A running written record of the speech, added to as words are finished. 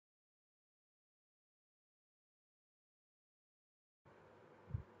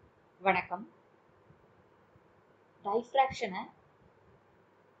வணக்கம். டைஃப்ராக்ஷனை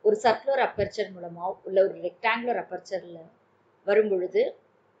ஒரு circular aperture மூலமா உள்ள ஒரு ரெக்டாங்குலர் அப்பர்ச்சர்ல வரும் பொழுது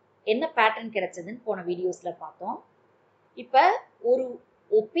என்ன பேட்டர்ன் கிடைச்சதுன்னு போன வீடியோஸ்ல பார்த்தோம். இப்ப ஒரு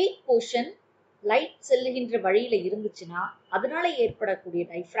ஒபேக் போர்ஷன் லைட் செல்லுகின்ற வழியில இருந்துச்சுன்னா அதனால ஏற்படக்கூடிய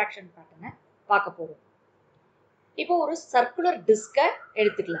டைஃப்ராக்ஷன் பேட்டர்னை பார்க்க போறோம். இப்போ ஒரு சர்க்குலர் டிஸ்கை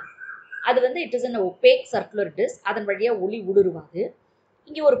எடுத்துக்கலாம். அது it is an opaque circular disk. அதன் வழியா ஒளி ஊடுருவாது.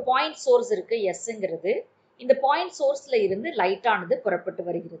 இங்க ஒரு பாயிண்ட் சோர்ஸ் இருக்கு, எஸ்ங்கிறது. இந்த பாயிண்ட் சோர்ஸ்ல இருந்து லைட் ஆனது புறப்பட்டு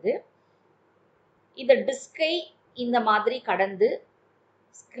வருகிறது. இந்த டிஸ்கை இந்த மாதிரி கடந்து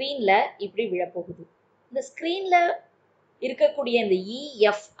ஸ்கிரீன்ல இப்படி விழப்போகுது. இந்த ஸ்கிரீன்ல இருக்கக்கூடிய இந்த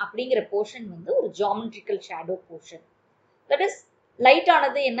இஎஃப் அப்படிங்கிற போர்ஷன் ஒரு geometrical shadow portion. That is light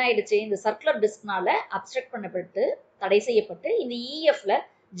ஆனது என்ன ஆயிடுச்சு, இந்த சர்க்குலர் டிஸ்க்னால அப்ஸ்ட்ரக்ட் பண்ணப்பட்டு தடை செய்யப்பட்டு இந்த இஎஃப்ல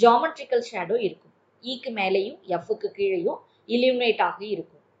ஜியோமெட்ரிக்கல் ஷேடோ இருக்கும். ஈக்கு மேலேயும் எஃப்க்கு கீழேயும் இல்யூமினேட் ஆகி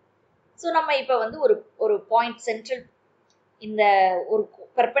இருக்கும். ஸோ நம்ம இப்போ ஒரு பாயிண்ட் சென்ட்ரல் இந்த ஒரு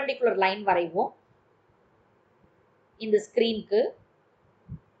பெர்பெண்டிகுலர் லைன் வரைவோம் இந்த ஸ்கிரீனுக்கு.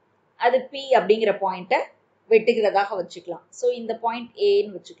 அது பி அப்படிங்கிற பாயிண்ட்டை வெட்டுகிறதாக வச்சுக்கலாம். ஸோ இந்த பாயிண்ட்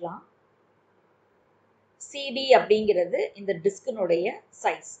ஏன்னு வச்சுக்கலாம். சிடி அப்படிங்கிறது இந்த டிஸ்கினுடைய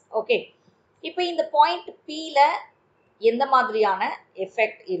சைஸ். ஓகே, இப்போ இந்த பாயிண்ட் பில எந்த மாதிரியான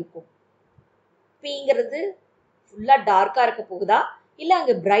எஃபெக்ட் இருக்கும்? பிங்கிறது ஃபுல்லா டார்க்கா இருக்க போகுதா, இல்லை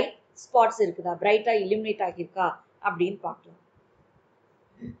அங்கே பிரைட் ஸ்பாட்ஸ் இருக்குதா, பிரைட்டா இலுமினேட் ஆகியிருக்கா அப்படின்னு பார்க்கலாம்.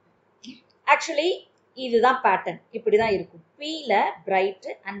 ஆக்சுவலி இதுதான் பேட்டர்ன், இப்படிதான் இருக்கும். பில பிரைட்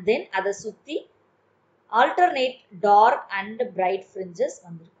அண்ட் தென் அதை சுத்தி alternate dark and bright fringes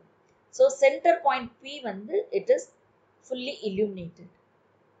வந்திருக்கும். So centre point be it is fully illuminated,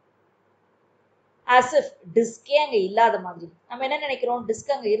 as if டிஸ்கே அங்க இல்லாத மாதிரி. நம்ம என்ன நினைக்கிறோம்,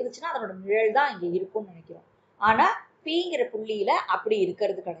 டிஸ்க் அங்க இருந்துச்சுன்னா அதனோட நிழல் தான் இங்க இருக்கும்னு நினைக்கிறோம். ஆனா பிங்கிற புள்ளியில அப்படி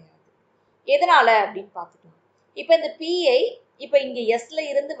இருக்கிறது கிடையாது. எதனால அப்படின்னு பார்த்துக்கலாம். இப்போ இந்த பிஐ இப்போ இங்க எஸ்ல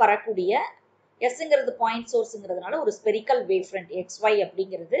இருந்து வரக்கூடிய, எஸ்ங்கிறது பாயிண்ட் சோர்ஸ்ங்கிறதுனால ஒரு ஸ்பெரிக்கல் வேவ் ஃப்ரண்ட் XY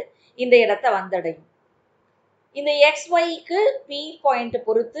அப்படிங்கிறது இந்த இடத்தை வந்தடையும். இந்த XYக்கு பி பாயிண்ட்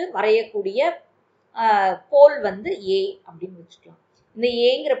பொறுத்து வரையக்கூடிய போல் ஏ அப்படின்னு வச்சுக்கலாம். இந்த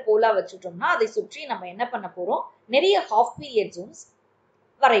ஏங்கிற போலா வச்சுட்டோம்னா அதை சுற்றி நம்ம என்ன பண்ண போறோம், நிறைய ஹாஃப் பீரியட் ஜோன்ஸ்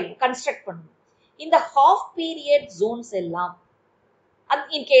வரையும், கன்ஸ்ட்ரக்ட் பண்ணணும். இந்த ஹாஃப் பீரியட் ஜோன்ஸ் எல்லாம்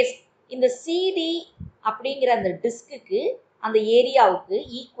இன்கேஸ் இந்த சிடி அப்படிங்கிற அந்த டிஸ்க்கு அந்த ஏரியாவுக்கு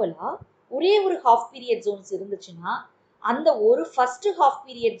ஈக்குவலா ஒரே ஒரு ஹாஃப் பீரியட் ஜோன்ஸ் இருந்துச்சுன்னா அந்த ஒரு ஃபர்ஸ்ட் ஹாஃப்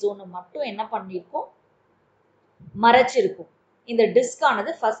பீரியட் ஜோனை மட்டும் என்ன பண்ணிருக்கும், மறைச்சிருக்கும். இந்த டிஸ்க்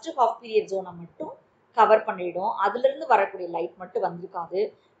ஆனது ஃபர்ஸ்ட் ஹாஃப் பீரியட் ஜோனை மட்டும் கவர் பண்ணிடும். அதுல இருந்து வரக்கூடிய லைட் மட்டும் வந்திருக்காது.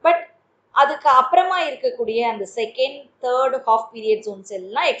 பட் அதுக்கு அப்புறமா இருக்கக்கூடிய அந்த second third half period Jones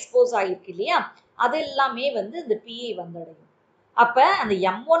எல்லாம் எக்ஸ்போஸ் ஆகிருக்கு இல்லையா, அது எல்லாமே இந்த பிஐ வந்தடையும். அப்ப அந்த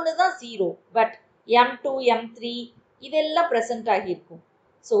M1 தான் 0, பட் M2 M3 இதெல்லாம் பிரசன்ட் ஆகியிருக்கும்.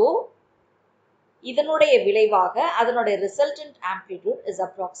 ஸோ இதனுடைய விளைவாக அதனுடைய resultant amplitude is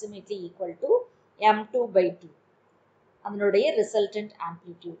approximately equal to M2/2, அதனுடைய ரிசல்டன்ட்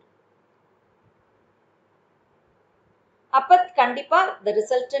ஆம்ப்ளிடியூட். அப்ப கண்டிப்பா the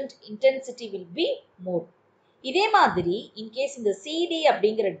resultant intensity will be more. இதே மாதிரி இன்கேஸ் இந்த சிடி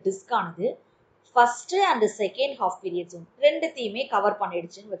அப்படிங்கிற டிஸ்க் ஆனது first and second half period zone ரெண்டுத்தையுமே கவர்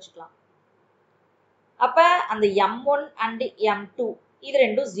பண்ணிடுச்சுன்னு வச்சுக்கலாம். அப்ப அந்த M1 அண்ட் M2 இது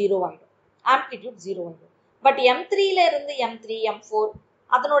ரெண்டும் 0 ஆயிடும், ஆம்ப்ளிடியூட் 0 ஆயிடும். பட் M3ல இருந்து M3 M4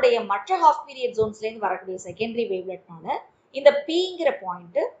 அதனுடைய மற்ற ஹாஃப் பீரியட் ஜோன்ஸ்ல இருந்து வரக்கூடிய செகண்டரி வேவ்லெட்னால இந்த பிங்கிற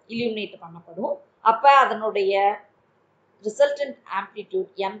பாயிண்ட் இலுமினேட் பண்ணப்படும். அப்ப அதனுடைய ரிசல்டன்ட்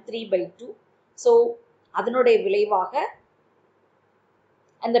ஆம்ப்ளிடியூட் M3/2. ஸோ அதனுடைய விளைவாக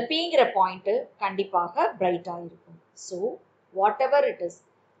அந்த பிங்கிற பாயிண்ட் கண்டிப்பாக பிரைட்டா இருக்கும். So what ever it is,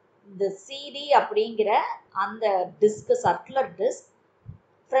 இந்த சிடி அப்படிங்கிற அந்த disk, circular disk,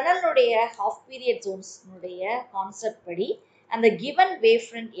 ஃப்ரெனலுடைய half period ஜோன்ஸ்னுடைய concept படி அந்த கிவன் வேவ்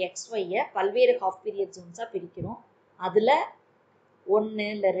ஃப்ரண்ட் XYயை பல்வேறு ஹாஃப் பீரியட் ஜோன்ஸா பிரிக்கிறோம். அதுல 1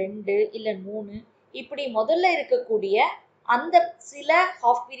 இல்லை 2 இல்லை 3 இப்படி முதல்ல இருக்கக்கூடிய அந்த சில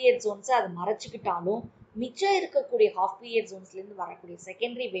ஹாஃப் பீரியட் ஜோன்ஸை அது மறைச்சிக்கிட்டாலும் மிச்சம் இருக்கக்கூடிய ஹாஃப் பீரியட் ஜோன்ஸ்ல இருந்து வரக்கூடிய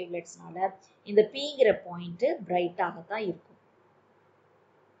செகண்டரி வேவ்லெட்ஸ்னால இந்த பிங்கிற பாயிண்ட் பிரைட்டாகத்தான் இருக்கும்.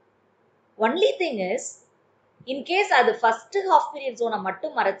 ஒன்லி திங் இஸ், இன்கேஸ் அது ஃபர்ஸ்ட் ஹாஃப் பீரியட் ஜோனை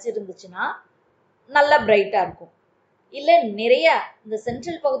மட்டும் மறைச்சிருந்துச்சுன்னா நல்லா பிரைட்டா இருக்கும். இல்லை நிறைய இந்த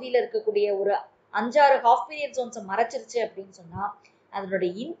சென்ட்ரல் பகுதியில் இருக்கக்கூடிய ஒரு 5-6 ஹாஃப் பீரியட் ஜோன்ஸை மறைச்சிருச்சு அப்படின்னு சொன்னா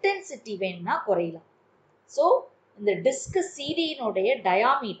அதனுடைய இன்டென்சிட்டி வேணும்னா குறையலாம். ஸோ இந்த டிஸ்க் சிடியினுடைய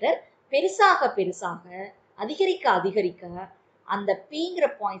டயாமீட்டர் பெருசாக பெருசாக அதிகரிக்க அதிகரிக்க அந்த பிங்கிற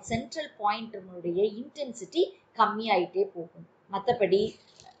பாயிண்ட், சென்ட்ரல் பாயிண்ட்னுடைய இன்டென்சிட்டி கம்மியாயிட்டே போகும். மற்றபடி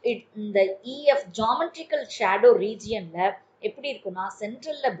இந்த EF ஜாமெட்ரிக்கல் ஷேடோ ரீஜியன்ல எப்படி இருக்குன்னா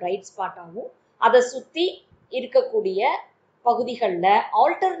சென்ட்ரல்ல பிரைட் ஸ்பாட்டாகவும் அதை சுத்தி இருக்கக்கூடிய பகுதிகளில்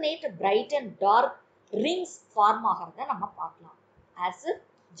alternate bright and dark rings form ஆகிறத நம்ம பார்க்கலாம். ஆஸ்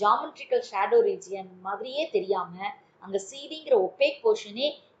ஜாமெட்ரிக்கல் ஷேடோ ரீஜியன் மாதிரியே தெரியாம அங்க சிடிங்கிற ஒப்பேக் போர்ஷனே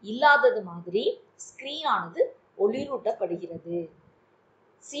இல்லாதது மாதிரி ஸ்கிரீன் ஆனது ஒளிரூட்டப்படுகிறது.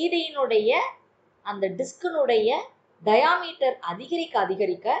 சிடியினுடைய அந்த டிஸ்கினுடைய டயாமீட்டர் அதிகரிக்க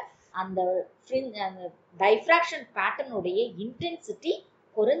அதிகரிக்க அந்த டைஃப்ராக்ஷன் பேட்டர்னுடைய இன்டென்சிட்டி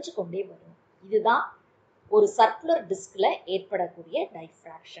குறைஞ்சு கொண்டே வரும். இதுதான் ஒரு சர்க்குலர் டிஸ்க்ல ஏற்படக்கூடிய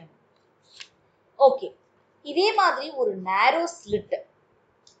டைஃப்ராக்ஷன். ஓகே, இதே மாதிரி ஒரு நேரோ ஸ்லிட்,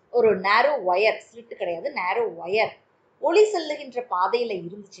 ஒரு நேரோ ஒயர், ஸ்லிட் கிடையாது நேரோ ஒயர் ஒளி செல்லுகின்ற பாதையில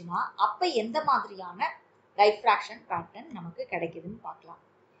இருந்துச்சுன்னா அப்ப எந்த மாதிரியான டைஃப்ராக்ஷன் பேட்டர்ன் நமக்கு கிடைக்குதுன்னு பார்க்கலாம்.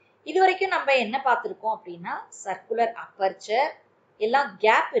 இது வரைக்கும் நம்ம என்ன பார்த்துருக்கோம் அப்படின்னா சர்க்குலர் அப்பர்ச்சர் எல்லாம்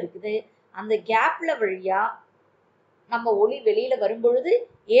கேப் இருக்குது. அந்த கேப்ல வழியா நம்ம ஒளி வெளியில வரும்பொழுது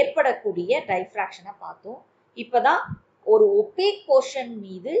ஏற்படக்கூடிய டைஃப்ராக்ஷனை பார்த்தோம். இப்பதான் ஒரு ஒப்பேக் போர்ஷன்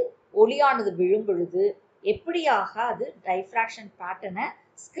மீது ஒளியானது விழும் பொழுது எப்படியாக அது டைஃப்ராக்ஷன் பேட்டர்னை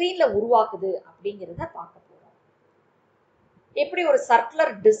ஸ்கிரீன்ல உருவாக்குது அப்படிங்கிறத பார்க்க போறோம். எப்படி ஒரு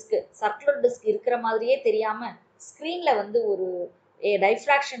சர்க்குலர் டிஸ்க் இருக்கிற மாதிரியே தெரியாம ஸ்கிரீன்ல ஒரு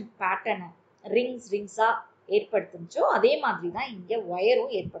டைஃப்ராக்ஷன் பேட்டர்னை ரிங்ஸா ஏற்படுத்துச்சோ அதே மாதிரி தான் இங்க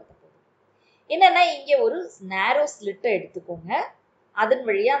ஒயரும் ஏற்படுத்த போகுது. என்னன்னா இங்க ஒரு நேரோ ஸ்லிட்டை எடுத்துக்கோங்க. அதன்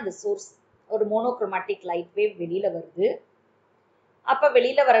வழியா அந்த சோர்ஸ் ஒரு மோனோக்ரோமேட்டிக் லைட் வேவ் வெளியில வருது. அப்ப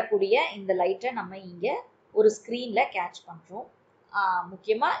வெளியில வரக்கூடிய இந்த லைட்டை நம்ம இங்க ஒரு ஸ்கிரீன்ல கேட்ச் பண்றோம்.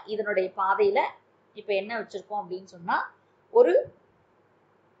 முக்கியமா இதனுடைய பாதையில இப்ப என்ன வச்சிருக்கோம் அப்படின்னு சொன்னா ஒரு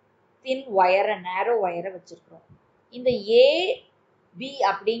தின் ஒயரை, நேரோ ஒயரை வச்சிருக்கிறோம். இந்த AB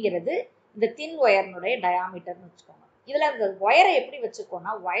அப்படிங்கிறது இந்த தின் ஒயர்னுடைய டயாமீட்டர்னு வச்சுக்கோங்க. இதுல இந்த ஒயரை எப்படி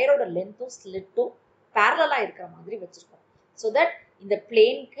வச்சிருக்கோம்னா ஒயரோட லென்த்தும் ஸ்லிட்டும் பேரலா இருக்கிற மாதிரி வச்சிருக்கோம். ஸோ தட் இந்த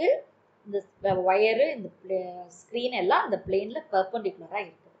பிளேனுக்கு இந்த ஒயரு இந்த ஸ்கிரீன் எல்லாம் இந்த பிளேன்ல பெர்பெண்டிகுலரா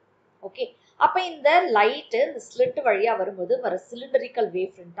இருக்குது. ஓகே, அப்ப இந்த லைட்டு இந்த ஸ்லிட் வழியா வரும்போது வர சிலிண்டரிக்கல்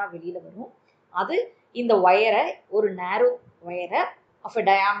வேவ் ஃப்ரண்டா வெளியில வரும். அது இந்த ஒயரை, ஒரு நேரோ ஒயரை ஆஃப் அ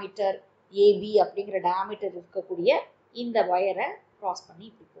டயாமீட்டர் AB அப்படிங்கிற டயாமீட்டர் இருக்கக்கூடிய இந்த ஒயரை கிராஸ் பண்ணி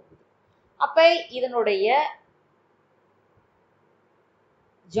இப்படி போகுது. அப்ப இதனுடைய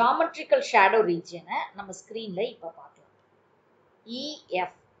ஜாமெட்ரிக்கல் ஷேடோ ரீஜியனை நம்ம ஸ்கிரீன்ல இப்ப பார்க்கலாம்.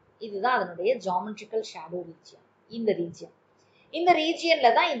 EF இதுதான் அதனுடைய ஜாமெட்ரிக்கல் ஷேடோ ரீஜியன். இந்த ரீஜியன்ல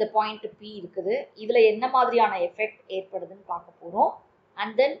தான் இந்த பாயிண்ட் P இருக்குது. இதுல என்ன மாதிரியான எஃபெக்ட் ஏற்படுதுன்னு பார்க்க போறோம்.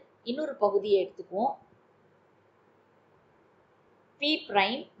 அண்ட் தென் இன்னொரு பகுதியை எடுத்துக்குவோம். P'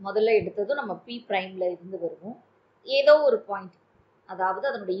 முதல்ல எடுத்ததும் நம்ம P' இருந்து வருவோம். ஏதோ ஒரு பாயிண்ட், அதாவது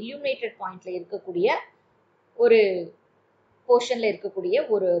அதனுடைய இல்லுமினேட்டட் பாயிண்ட்ல இருக்கக்கூடிய ஒரு போர்ஷன்ல இருக்கக்கூடிய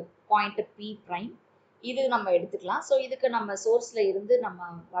ஒரு பாயிண்ட் P', இது நம்ம எடுத்துக்கலாம். ஸோ இதுக்கு நம்ம சோர்ஸ்ல இருந்து நம்ம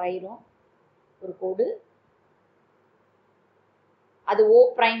வரைகிறோம் ஒரு கோடு. அது O'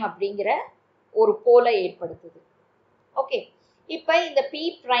 அப்படிங்கிற ஒரு போலை ஏற்படுத்துது. ஓகே, இப்ப இந்த P'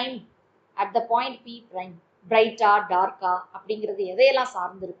 at the point P' பிரைட்டா டார்க்கா அப்படிங்கிறது எதையெல்லாம்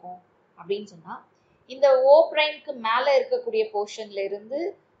சார்ந்திருக்கும் அப்படின்னு சொன்னா இந்த O''க்கு மேல இருக்கக்கூடிய போர்ஷன்ல இருந்து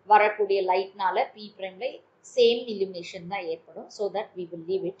வரக்கூடிய லைட்னால P''ல சேம் illumination தான் ஏற்படும். So that we will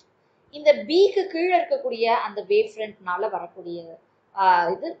leave it. இந்த Bக்கு கீழே இருக்கக்கூடிய அந்த வேவ் ஃப்ரண்ட்னால வரக்கூடிய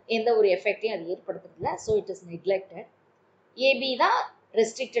இது எந்த ஒரு எஃபெக்டையும் அது ஏற்படுத்துறதில்ல. So it is neglected. AB தான்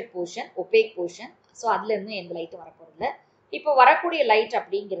restricted portion, opaque portion. So அதுல இருந்து எந்த லைட்டும் வரப்போறதில்ல. இப்போ வரக்கூடிய லைட்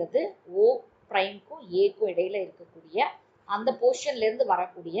அப்படிங்கிறது O''க்கும் Aக்கும் இடையில இருக்கக்கூடிய அந்த போர்ஷன்ல இருந்து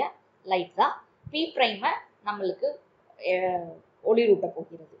வரக்கூடிய லைட் தான் P''மை நம்மளுக்கு ஒளிரூட்ட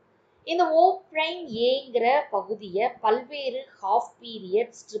போகிறது. இந்த O'A'ங்கிற பகுதியை பல்வேறு ஹாஃப்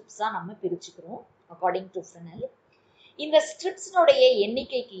பீரியட் ஸ்ட்ரிப்ஸா நம்ம பிரிச்சுக்கிறோம் அக்கார்டிங் டு ஃப்ரெனல். இந்த ஸ்ட்ரிப்ஸ்னுடைய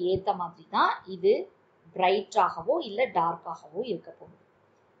எண்ணிக்கைக்கு ஏற்ற மாதிரி தான் இது பிரைட்டாகவோ இல்லை டார்க்காகவோ இருக்க போகுது.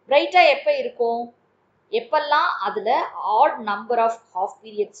 பிரைட்டா எப்ப இருக்கும்? எப்பெல்லாம் அதுல add number of half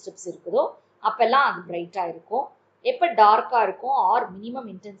period strips இருக்குதோ அப்பெல்லாம் அது பிரைட்டா இருக்கும். எப்ப டார்க்கா இருக்கும் ஆர் மினிமம்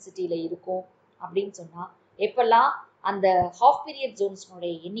இன்டென்சிட்டியில இருக்கும் அப்படின்னு சொன்னா எப்பெல்லாம் அந்த ஹாஃப் பீரியட்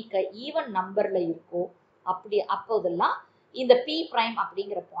ஜோன்ஸ்னுடைய எண்ணிக்கை ஈவன் நம்பர்ல இருக்கும். அப்போதெல்லாம் இந்த P'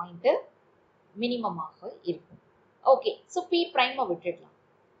 அப்படிங்கிற பாயிண்ட் மினிமமாக இருக்கும். ஓகே, ஸோ P' விட்டுடலாம்.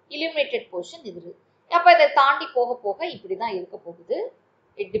 illuminated போர்ஷன் இது. அப்ப இதை தாண்டி போக போக இப்படிதான் இருக்க போகுது.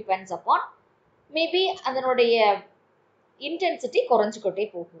 இட் டிபெண்ட்ஸ் அப்பான் மேபி அதனுடைய இன்டென்சிட்டி குறைஞ்சுக்கிட்டே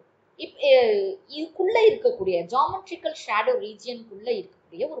போகும். இதுக்குள்ள இருக்கக்கூடிய ஜாமெட்ரிக்கல் ஷேடோ ரீஜியனுக்குள்ள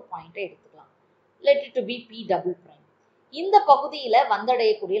இருக்கக்கூடிய ஒரு பாயிண்டை எடுத்துக்கலாம். Let it to be P''. இந்த பகுதியில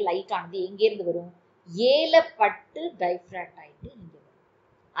வந்தடையக்கூடிய லைட் ஆனது எங்கேருந்து வரும்? ஏல பட்டு டைஃப்ராக்ட் ஆயிட்டு இங்க வரும்.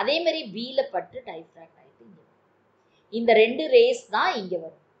 அதே மாதிரி பியில் பட்டு டைஃப்ராக்ட் ஆகிட்டு இங்கே வரும். இந்த 2 ரேஸ் தான் இங்கே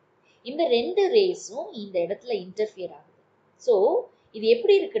வரும். இந்த 2 ரேஸும் இந்த இடத்துல இன்டர்ஃபியர் ஆகுது. ஸோ இது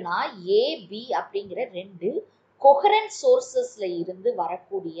எப்படி இருக்குன்னா ஏபி அப்படிங்கிற 2 கொஹரண்ட் சோர்சஸ்ல இருந்து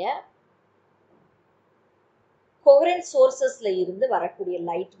வரக்கூடிய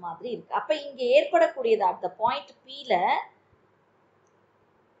லைட் மாதிரி இருக்கு. அப்ப இங்க ஏற்படக்கூடியது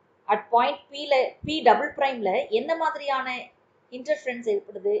அட் பாயிண்ட் பி டபுள் பிரைம்ல என்ன மாதிரியான இன்டர்ஃபரன்ஸ்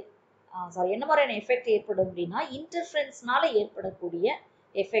ஏற்படுது, என்ன மாதிரியான எஃபெக்ட் ஏற்படும் அப்படின்னா இன்டர்ஃபரன்ஸ்னால ஏற்படக்கூடிய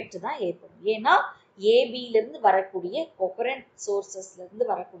எஃபெக்ட் தான் ஏற்படும். ஏன்னா ஏபில இருந்து வரக்கூடிய கொஹரண்ட் சோர்சஸ்ல இருந்து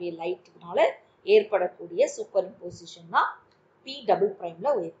வரக்கூடிய லைட்னால ஏற்படக்கூடிய சூப்பர் இம்போசிஷன் தான் பி டபுள் பிரைம்ல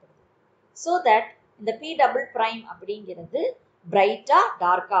ஏற்படுது. ஸோ தட் இந்த பி டபுள் பிரைம் அப்படிங்கிறது பிரைட்டா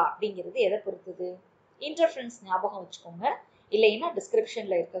டார்க்கா அப்படிங்கிறது எதை பொறுத்தது, இன்டர்ஃபரன்ஸ் ஞாபகம் வச்சுக்கோங்க. இல்லைன்னா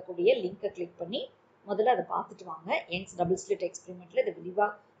டிஸ்கிரிப்ஷன்ல இருக்கக்கூடிய லிங்கை கிளிக் பண்ணி முதல்ல அதை பார்த்துட்டு வாங்க. யங்ஸ் டபுள் ஸ்லிட் எக்ஸ்பெரிமெண்ட்ல இதை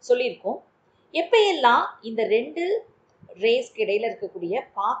விரிவாக சொல்லியிருக்கோம். எப்பயெல்லாம் இந்த 2 ரேஸ்க்கு இடையில இருக்கக்கூடிய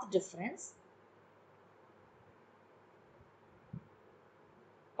பாத் difference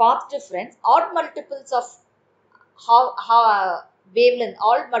odd multiples of wavelength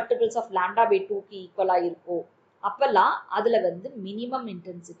all multiples of lambda by 2 க்கு ஈக்குவலா இருக்கும், அப்பெல்லாம் அதுல வந்து மினிமம்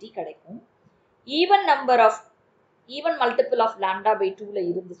இன்டென்சிட்டி கிடைக்கும். Even multiple of lambda by 2ல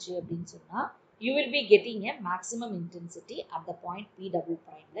இருந்துச்சு அப்படின்னு சொன்னா you will be getting a maximum intensity at the point P double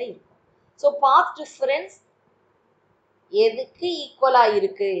primeல இருக்கும். ஸோ பாத் டிஃபரன்ஸ் எதுக்கு ஈக்குவலா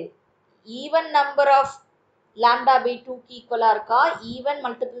இருக்கு, even number of lambda by 2க்கு ஈக்குவலா இருக்கா, even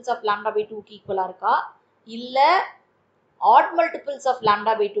multiples of lambda by 2க்கு ஈக்குவலா இருக்கா, இல்ல add multiples of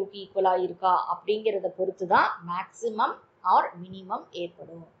lambda by 2க்கு ஈக்குவலா இருக்கா அப்படிங்கிறத பொறுத்து தான் மேக்சிமம் ஆர் மினிமம்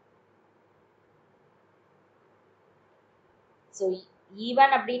ஏற்படும். ஸோ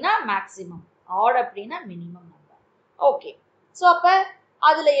ஈவன் அப்படின்னா மேக்சிமம், ஆட் அப்படின்னா மினிமம் நம்பர். ஓகே, ஸோ அப்ப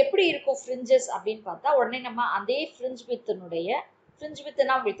அதுல எப்படி இருக்கும் ஃப்ரிஞ்சஸ் அப்படின்னு பார்த்தா உடனே நம்ம அதே ஃப்ரிஞ்ச்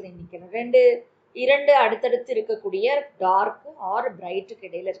வித்னா உங்களுக்கு நினைக்கிறேன் 2 அடுத்தடுத்து இருக்கக்கூடிய டார்க் ஆர் பிரைட்டுக்கு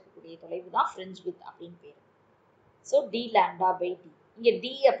இடையில இருக்கக்கூடிய தொலைவு தான் ஃப்ரிஞ்ச் வித் அப்படின்னு பேரு. So D lambda by D. இங்க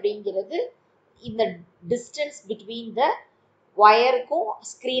டி அப்படிங்கிறது இந்த டிஸ்டன்ஸ் பிட்வீன் த ஒயருக்கும்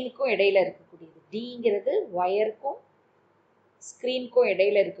ஸ்கிரீனுக்கும் இடையில இருக்கக்கூடியது. டிங்கிறது ஒயருக்கும் ஸ்கிரீனுக்கும்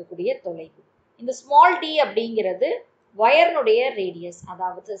இடையில இருக்கக்கூடிய தொலைவு. இந்த ஸ்மால் டி அப்படிங்கிறது ஒயர்னுடைய ரேடியஸ்,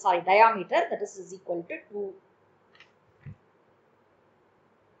 அதாவது diameter, that is equal to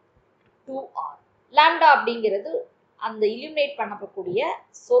 2r. Lambda அப்படிங்கிறது அந்த இலுமினேட் பண்ணக்கூடிய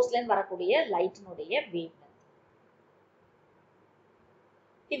சோர்ஸ்ல இருந்து வரக்கூடிய லைட்டினுடைய வேவ் லென்த்.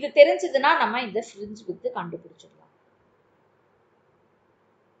 இது தெரிஞ்சதுன்னா நம்ம இந்த ஃப்ரிஞ்ச் வித் கண்டுபிடிச்சிடலாம்.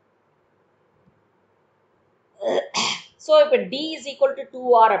 ஸோ இப்போ D is equal to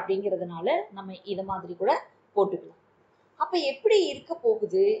 2R அப்படிங்கிறதுனால நம்ம இதை மாதிரி கூட போட்டுக்கலாம். அப்போ எப்படி இருக்க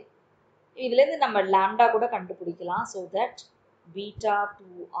போகுது, இதுலேருந்து நம்ம லாம்டா கூட கண்டுபிடிக்கலாம். So that beta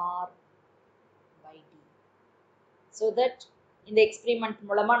 2R by D. So that இந்த எக்ஸ்பெரிமெண்ட்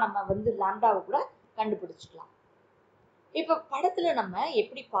மூலமா நம்ம வந்து லாம்டாவை கூட கண்டுபிடிச்சிக்கலாம். இப்போ படத்தில் நம்ம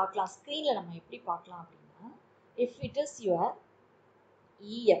எப்படி பார்க்கலாம், ஸ்க்ரீனில் நம்ம எப்படி பார்க்கலாம் அப்படின்னா, if it is your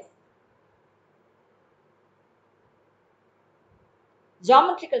EF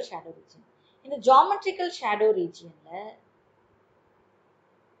geometrical shadow region. இந்த geometrical shadow regionல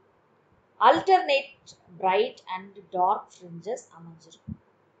alternate bright and dark fringes அமைஞ்சிருக்கும்.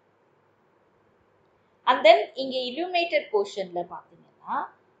 And then இங்க illuminated portionல பார்த்தீங்கன்னா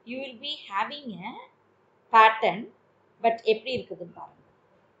you will be having a pattern, but எப்படி இருக்குதுன்னு பாருங்க,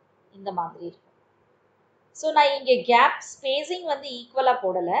 இந்த மாதிரி இருக்கும். ஸோ நான் இங்கே கேப் ஸ்பேசிங் வந்து ஈக்குவலாக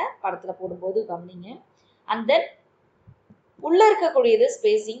போடலை, படத்தில் போடும்போது கவனிங்க. அண்ட் தென் உள்ள இருக்கக்கூடியது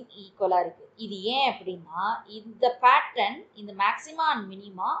ஸ்பேசிங் ஈக்குவலா இருக்கு. இது ஏன் அப்படின்னா இந்த பேட்டர்ன், இந்த maxima and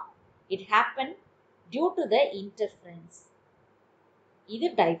minima it happen due to the interference. இது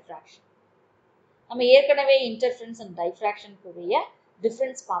டைஃப்ராக்ஷன். நம்ம ஏற்கனவே இன்டர்ஃபரன்ஸ் அண்ட் டைஃப்ராக்ஷனுக்குரிய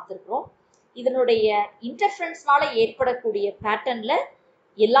டிஃப்ரென்ஸ் பார்த்துருக்குறோம். இதனுடைய இன்டர்ஃபரன்ஸ்னால ஏற்படக்கூடிய பேட்டர்ன்ல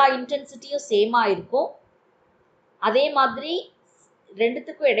எல்லா இன்டென்சிட்டியும் சேமா இருக்கும். அதே மாதிரி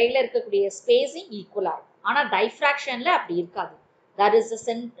ரெண்டுத்துக்கும் இடையில இருக்கக்கூடிய ஸ்பேசிங் ஈக்குவலா இருக்கும். ஆனால் டைஃப்ராக்ஷன்ல அப்படி இருக்காது. தட் இஸ்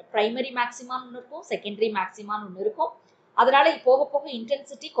பிரைமரி மேக்சிமான்னு ஒன்று இருக்கும், செகண்டரி மேக்சிமான்னு ஒன்று இருக்கும். அதனால போக போக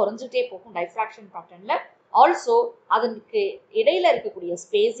இன்டென்சிட்டி குறைஞ்சிட்டே போகும் டைஃப்ராக்ஷன் பேட்டர்ன்ல. ஆல்சோ அதற்கு இடையில இருக்கக்கூடிய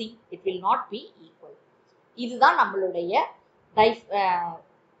spacing it will not be equal. இதுதான் நம்மளுடைய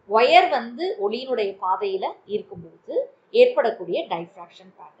ஒயர் வந்து ஒளியினுடைய பாதையில இருக்கும்போது ஏற்படக்கூடிய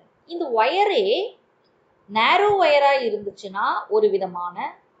டைஃப்ராக்ஷன் பேட்டர்ன். இந்த ஒயரே நேரோ ஒயரா இருந்துச்சுன்னா ஒரு விதமான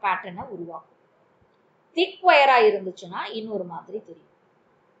பேட்டர்னை உருவாக்கும், திக் ஒயரா இருந்துச்சுன்னா இன்னொரு மாதிரி தெரியும்.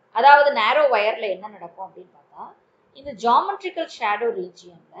 அதாவது நேரோ ஒயர்ல என்ன நடக்கும் அப்படின்னு பார்த்தா, இந்த geometrical shadow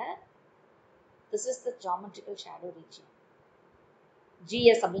regionல this is the geometrical shadow region.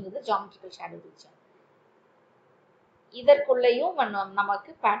 GS அப்படிங்கிறது geometrical shadow region. இதற்குள்ளேயும்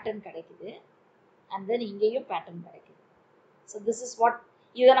நமக்கு பேட்டர்ன் கிடைக்குது and then இங்கேயும் பேட்டர்ன் கிடைக்குது. So this is what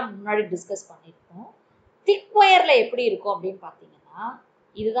இதை நம்ம முன்னாடி டிஸ்கஸ் பண்ணியிருக்கோம். திக் ஒயர்ல எப்படி இருக்கும் அப்படின்னு பார்த்தீங்கன்னா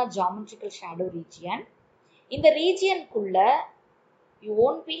இதுதான் geometrical shadow region. இந்த ரீஜியனுக்குள்ள you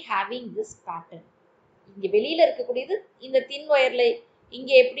won't be having this pattern. இங்க வெளியில இருக்கக்கூடியது இந்த தின் ஒயர்ல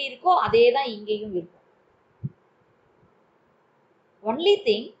இங்க எப்படி இருக்கோ அதே தான் இங்கேயும் இருக்கும். ஒன்லி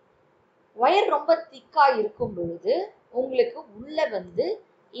திங் ஒயர் ரொம்ப திக்கா இருக்கும் பொழுது உங்களுக்கு உள்ள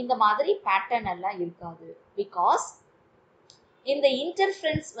இந்த மாதிரி பேட்டர்ன் எல்லாம் இருக்காது. பிகாஸ் இந்த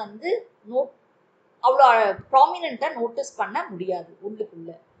இன்டர்ஃபரன்ஸ் அவ்வளோ ப்ராமினெண்டா நோட்டீஸ் பண்ண முடியாது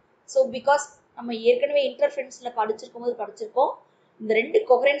உள்ளுக்குள்ள. ஸோ பிகாஸ் நம்ம ஏற்கனவே இன்டர்ஃபரன்ஸ்ல படிச்சிருக்கோம் இந்த ரெண்டு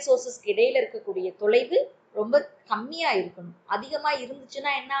கொஹரண்ட் சோர்சஸ்க்கு இடையில இருக்கக்கூடிய தொலைவு ரொம்ப கம்மியா இருக்கணும். அதிகமா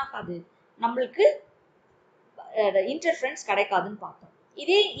இருந்துச்சுன்னா என்ன ஆகாது, நம்மளுக்கு இன்டர்ஃபரன்ஸ் கிடைக்காதுன்னு பார்த்தோம்.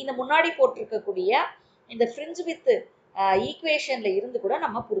 இதே இந்த முன்னாடி போட்டிருக்கக்கூடிய இந்த ஃப்ரிஞ்ச் வித் ஈக்குவேஷன்ல இருந்து கூட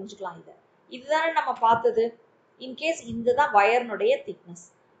நம்ம புரிஞ்சுக்கலாம். இதுதானே நம்ம பார்த்தது. இன்கேஸ் இதுதான் வயர்னுடைய திக்னஸ்.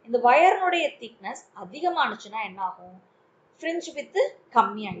 இந்த வயர்னுடைய திக்னஸ் அதிகமானுச்சுன்னா என்ன ஆகும், ஃப்ரிஞ்ச் வித்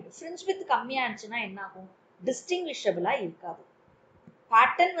கம்மியாயிடும். ஃப்ரிஞ்ச் வித் கம்மியானுச்சுன்னா என்ன ஆகும், டிஸ்டிங்விஷபிளா இருக்காது.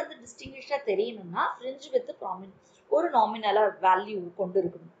 பேட்டர்ன் டிஸ்டிங்விஷா தெரியணும்னா ஃப்ரிஞ்ச் வித் ஒரு நாமினலா வேல்யூ கொண்டு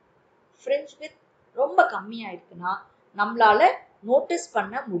இருக்கணும். ஃப்ரிஞ்ச் வித் ரொம்ப கம்மியா இருக்குன்னா நம்மளால நோட்டீஸ்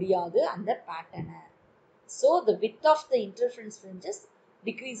பண்ண முடியாது அந்த பேட்டர்னை. So the with of the interference fringes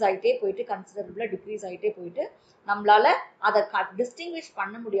degrees ஆகிட்டே போயிட்டு கன்சிடரபிளா டிக்ரீஸ் ஆகிட்டே போயிட்டு நம்மளால அதை டிஸ்டிங்விஷ்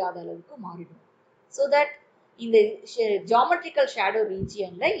பண்ண முடியாத அளவுக்கு மாறிடும். ஸோ தட் இந்த ஜியாமெட்ரிக்கல் ஷேடோ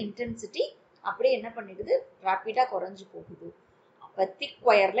ரீஜியன்ல இன்டென்சிட்டி அப்படியே என்ன பண்ணிடுது, ரேப்பிடா குறைஞ்சு போகுது. அப்ப திக்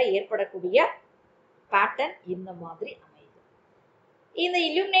ஒயர்ல ஏற்படக்கூடிய பேட்டர்ன் இந்த மாதிரி அமையுது. இந்த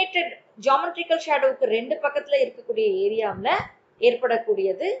இல்லுமினேட்டட் ஜியாமெட்ரிக்கல் ஷேடோவுக்கு ரெண்டு பக்கத்துல இருக்கக்கூடிய ஏரியாவில்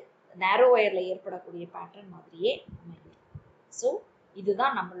ஏற்படக்கூடியது நேரோ ஒயர்ல ஏற்படக்கூடிய பேட்டர்ன் மாதிரியே அமையுது. ஸோ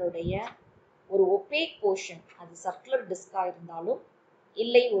இதுதான் நம்மளுடைய ஒரு ஒபேக் போர்ஷன். அது சர்க்குலர் டிஸ்கா இருந்தாலும்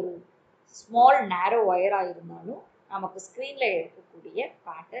இல்லை ஒரு ஸ்மால் நேரோ ஒயரா இருந்தாலும் நமக்கு ஸ்கிரீன்ல இருக்கக்கூடிய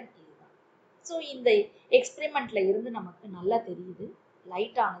பேட்டர்ன் இதுதான். ஸோ இந்த எக்ஸ்பெரிமெண்ட்ல இருந்து நமக்கு நல்லா தெரியுது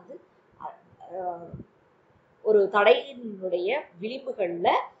லைட்டானது ஒரு தடையினுடைய விளிம்புகள்ல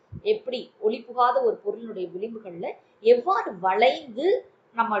எப்படி ஒளிபுகாத ஒரு பொருளினுடைய விளிம்புகள்ல எவ்வாறு வளைந்து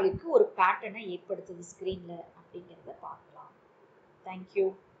நம்மளுக்கு ஒரு பேட்டர்னை ஏற்படுத்துது ஸ்கிரீன்ல அப்படிங்கிறத பார்க்கலாம். தேங்க்யூ.